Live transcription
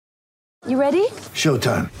You ready?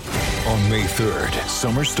 Showtime. On May 3rd,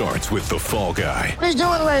 summer starts with The Fall Guy. Let's do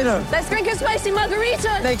it later. Let's drink a spicy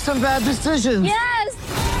margarita. Make some bad decisions.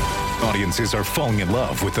 Yes! Audiences are falling in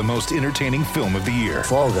love with the most entertaining film of the year.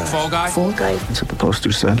 Fall Guy. Fall Guy? Fall Guy. That's what the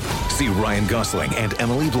poster said. See Ryan Gosling and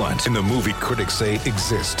Emily Blunt in the movie critics say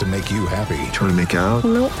exists to make you happy. Trying to make it out?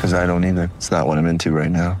 Nope. Because I don't either. It's not what I'm into right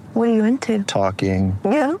now. What are you into? Talking.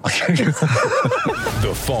 Yeah.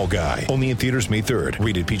 The Fall Guy. Only in theaters May 3rd.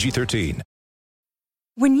 Rated PG-13.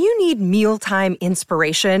 When you need mealtime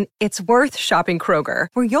inspiration, it's worth shopping Kroger,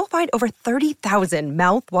 where you'll find over 30,000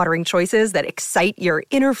 mouth-watering choices that excite your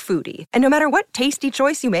inner foodie. And no matter what tasty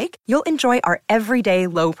choice you make, you'll enjoy our everyday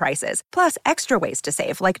low prices, plus extra ways to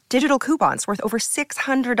save, like digital coupons worth over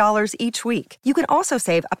 $600 each week. You can also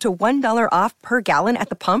save up to $1 off per gallon at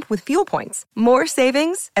the pump with fuel points. More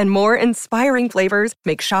savings and more inspiring flavors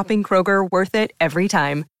make shopping Kroger worth it every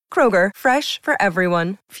time. Kroger, fresh for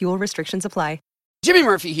everyone. Fuel restrictions apply. Jimmy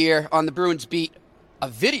Murphy here on the Bruins Beat. A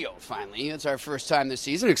video, finally. It's our first time this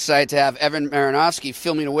season. Excited to have Evan Marinofsky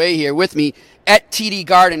filming away here with me at TD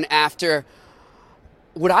Garden after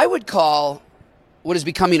what I would call what is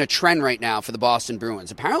becoming a trend right now for the Boston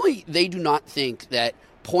Bruins. Apparently, they do not think that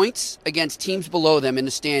points against teams below them in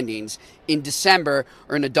the standings in December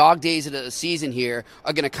or in the dog days of the season here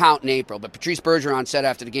are going to count in April. But Patrice Bergeron said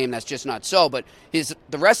after the game that's just not so. But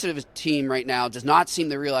the rest of his team right now does not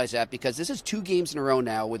seem to realize that, because this is 2 games in a row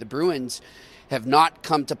now where the Bruins have not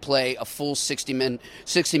come to play a full 60-minute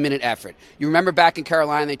effort. You remember back in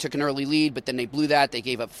Carolina, they took an early lead, but then they blew that. They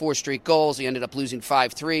gave up 4 straight goals. They ended up losing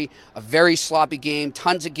 5-3. A very sloppy game,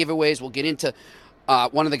 tons of giveaways. We'll get into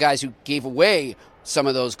one of the guys who gave away some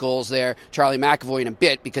of those goals there, Charlie McAvoy, in a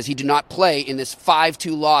bit, because he did not play in this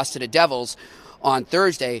 5-2 loss to the Devils on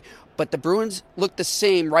Thursday. But the Bruins looked the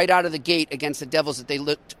same right out of the gate against the Devils that they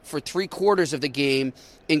looked for 3/4 of the game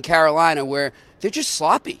in Carolina, where they're just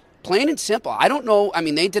sloppy, plain and simple. I don't know. I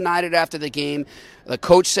mean, they denied it after the game. The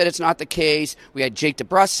coach said it's not the case. We had Jake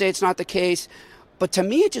DeBrusk say it's not the case. But to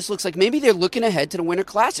me, it just looks like maybe they're looking ahead to the Winter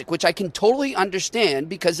Classic, which I can totally understand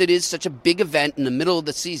because it is such a big event in the middle of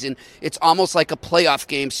the season. It's almost like a playoff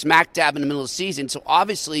game smack dab in the middle of the season. So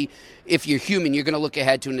obviously, if you're human, you're going to look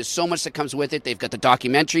ahead to it, and there's so much that comes with it. They've got the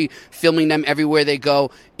documentary filming them everywhere they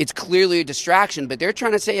go. It's clearly a distraction, but they're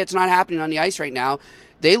trying to say it's not happening on the ice right now.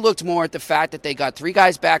 They looked more at the fact that they got 3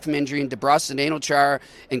 guys back from injury in DeBrusk, Zdeno Chara,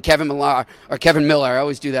 and Kevin Miller. I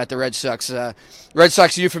always do that, the Red Sox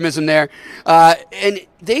euphemism there. And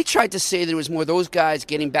they tried to say that it was more those guys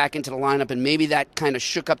getting back into the lineup, and maybe that kind of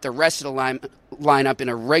shook up the rest of the lineup in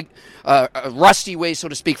a rusty way, so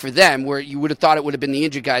to speak, for them, where you would have thought it would have been the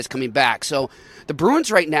injured guys coming back. So the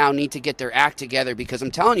Bruins right now need to get their act together, because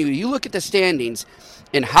I'm telling you, you look at the standings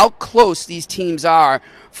and how close these teams are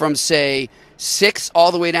from, say, 6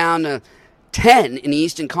 all the way down to 10 in the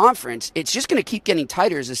Eastern Conference. It's just going to keep getting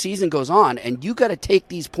tighter as the season goes on, and you got to take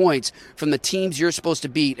these points from the teams you're supposed to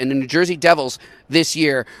beat. And the New Jersey Devils this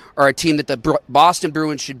year are a team that the Boston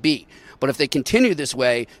Bruins should beat. But if they continue this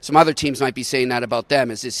way, some other teams might be saying that about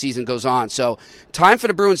them as this season goes on. So time for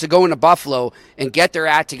the Bruins to go into Buffalo and get their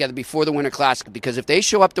act together before the Winter Classic, because if they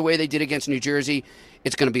show up the way they did against New Jersey,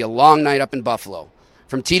 it's going to be a long night up in Buffalo.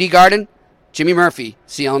 From TD Garden, Jimmy Murphy,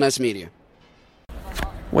 CLNS Media.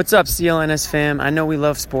 What's up, CLNS fam? I know we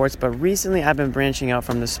love sports, but recently I've been branching out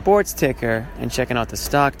from the sports ticker and checking out the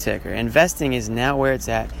stock ticker. Investing is now where it's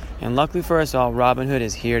at, and luckily for us all, Robinhood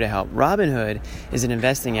is here to help. Robinhood is an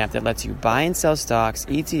investing app that lets you buy and sell stocks,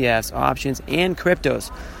 ETFs, options, and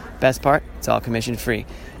cryptos. Best part, it's all commission-free.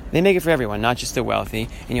 They make it for everyone, not just the wealthy,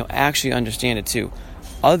 and you'll actually understand it too.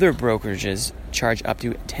 Other brokerages charge up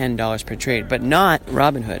to $10 per trade, but not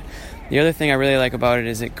Robinhood. The other thing I really like about it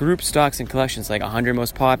is it groups stocks in collections like 100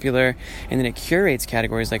 most popular, and then it curates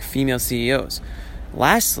categories like female CEOs.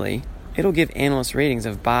 Lastly, it'll give analyst ratings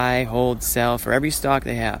of buy, hold, sell for every stock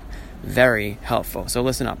they have. Very helpful. So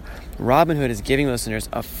listen up. Robinhood is giving listeners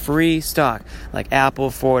a free stock like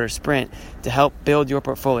Apple, Ford, or Sprint to help build your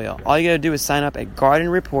portfolio. All you got to do is sign up at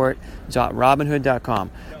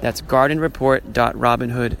gardenreport.robinhood.com. That's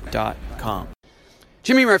gardenreport.robinhood.com.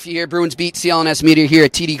 Jimmy Murphy here, Bruins Beat, CLNS Media here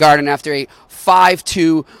at TD Garden after a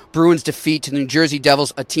 5-2 Bruins defeat to the New Jersey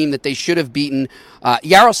Devils, a team that they should have beaten.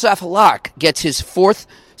 JAROSLAV HALAK gets his 4th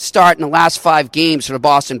start in the last 5 games for the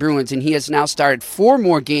Boston Bruins, and he has now started 4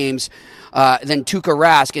 more games than TUUKKA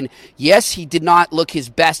Rask. And yes, he did not look his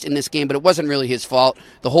best in this game, but it wasn't really his fault.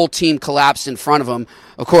 The whole team collapsed in front of him.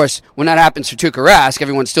 Of course, when that happens for TUUKKA Rask,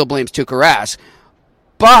 everyone still blames TUUKKA Rask.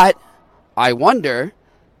 But I wonder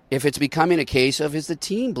if it's becoming a case of is the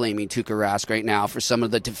team blaming Tuukka Rask right now for some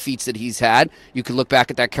of the defeats that he's had. You could look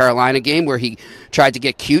back at that Carolina game where he tried to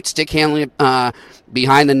get cute, stick handling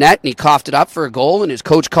behind the net, and he coughed it up for a goal, and his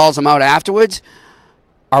coach calls him out afterwards.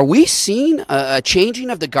 Are we seeing a changing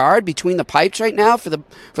of the guard between the pipes right now for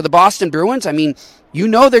the Boston Bruins? I mean, you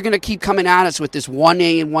know they're going to keep coming at us with this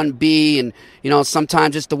 1A and 1B, and, you know,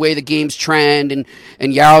 sometimes it's the way the games trend, and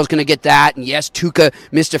Yaro's going to get that, and yes, Tuukka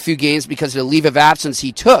missed a few games because of the leave of absence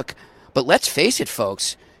he took, but let's face it,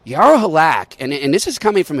 folks, Jaro Halak, and this is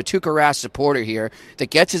coming from a Tuukka Rask supporter here that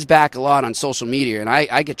gets his back a lot on social media, and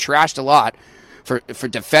I get trashed a lot for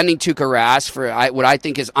defending Tuukka Rask for what I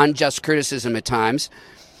think is unjust criticism at times,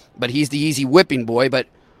 but he's the easy whipping boy, but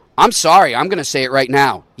I'm sorry, I'm going to say it right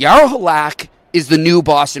now. Jaro Halak is the new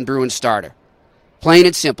Boston Bruins starter. Plain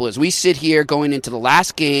and simple. As we sit here going into the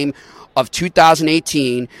last game of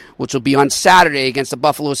 2018, which will be on Saturday against the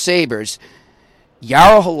Buffalo Sabres,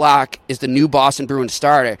 Jaro Halak is the new Boston Bruins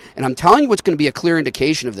starter. And I'm telling you what's going to be a clear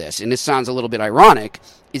indication of this, and this sounds a little bit ironic,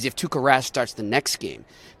 is if Tuukka Rask starts the next game,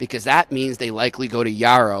 because that means they likely go to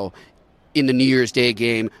Jaro in the New Year's Day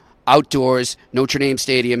game, outdoors, Notre Dame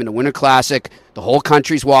Stadium in the Winter Classic. The whole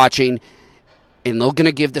country's watching. And they're going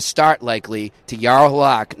to give the start, likely, to Jaro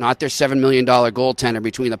Halak, not their $7 million goaltender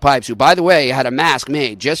between the pipes, who, by the way, had a mask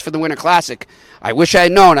made just for the Winter Classic. I wish I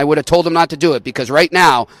had known. I would have told him not to do it, because right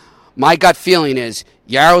now, my gut feeling is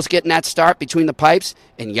Yaro's getting that start between the pipes,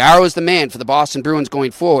 and Jaro is the man for the Boston Bruins going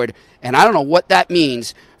forward. And I don't know what that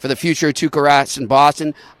means for the future of Tuukka Rask in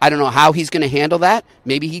Boston. I don't know how he's going to handle that.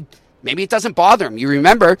 Maybe it doesn't bother him. You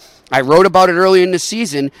remember, I wrote about it earlier in the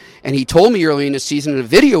season, and he told me earlier in the season in a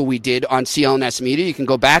video we did on CLNS Media, you can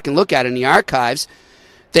go back and look at it in the archives,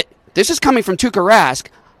 that this is coming from Tuukka Rask.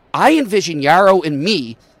 I envision Jaro and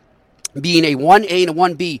me being a 1A and a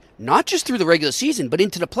 1B, not just through the regular season, but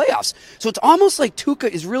into the playoffs. So it's almost like Tuukka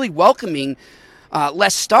is really welcoming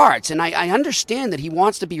less starts, and I understand that he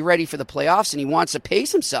wants to be ready for the playoffs and he wants to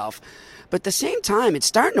pace himself, but at the same time, it's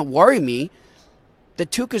starting to worry me that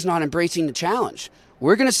Tuukka's not embracing the challenge.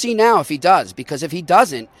 We're going to see now if he does, because if he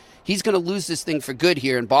doesn't, he's going to lose this thing for good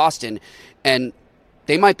here in Boston, and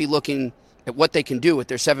they might be looking at what they can do with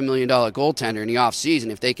their $7 million goaltender in the offseason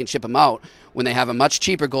if they can ship him out when they have a much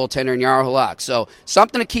cheaper goaltender in Jaro Halak. So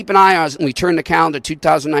something to keep an eye on as we turn the calendar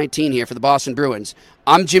 2019 here for the Boston Bruins.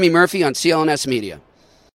 I'm Jimmy Murphy on CLNS Media.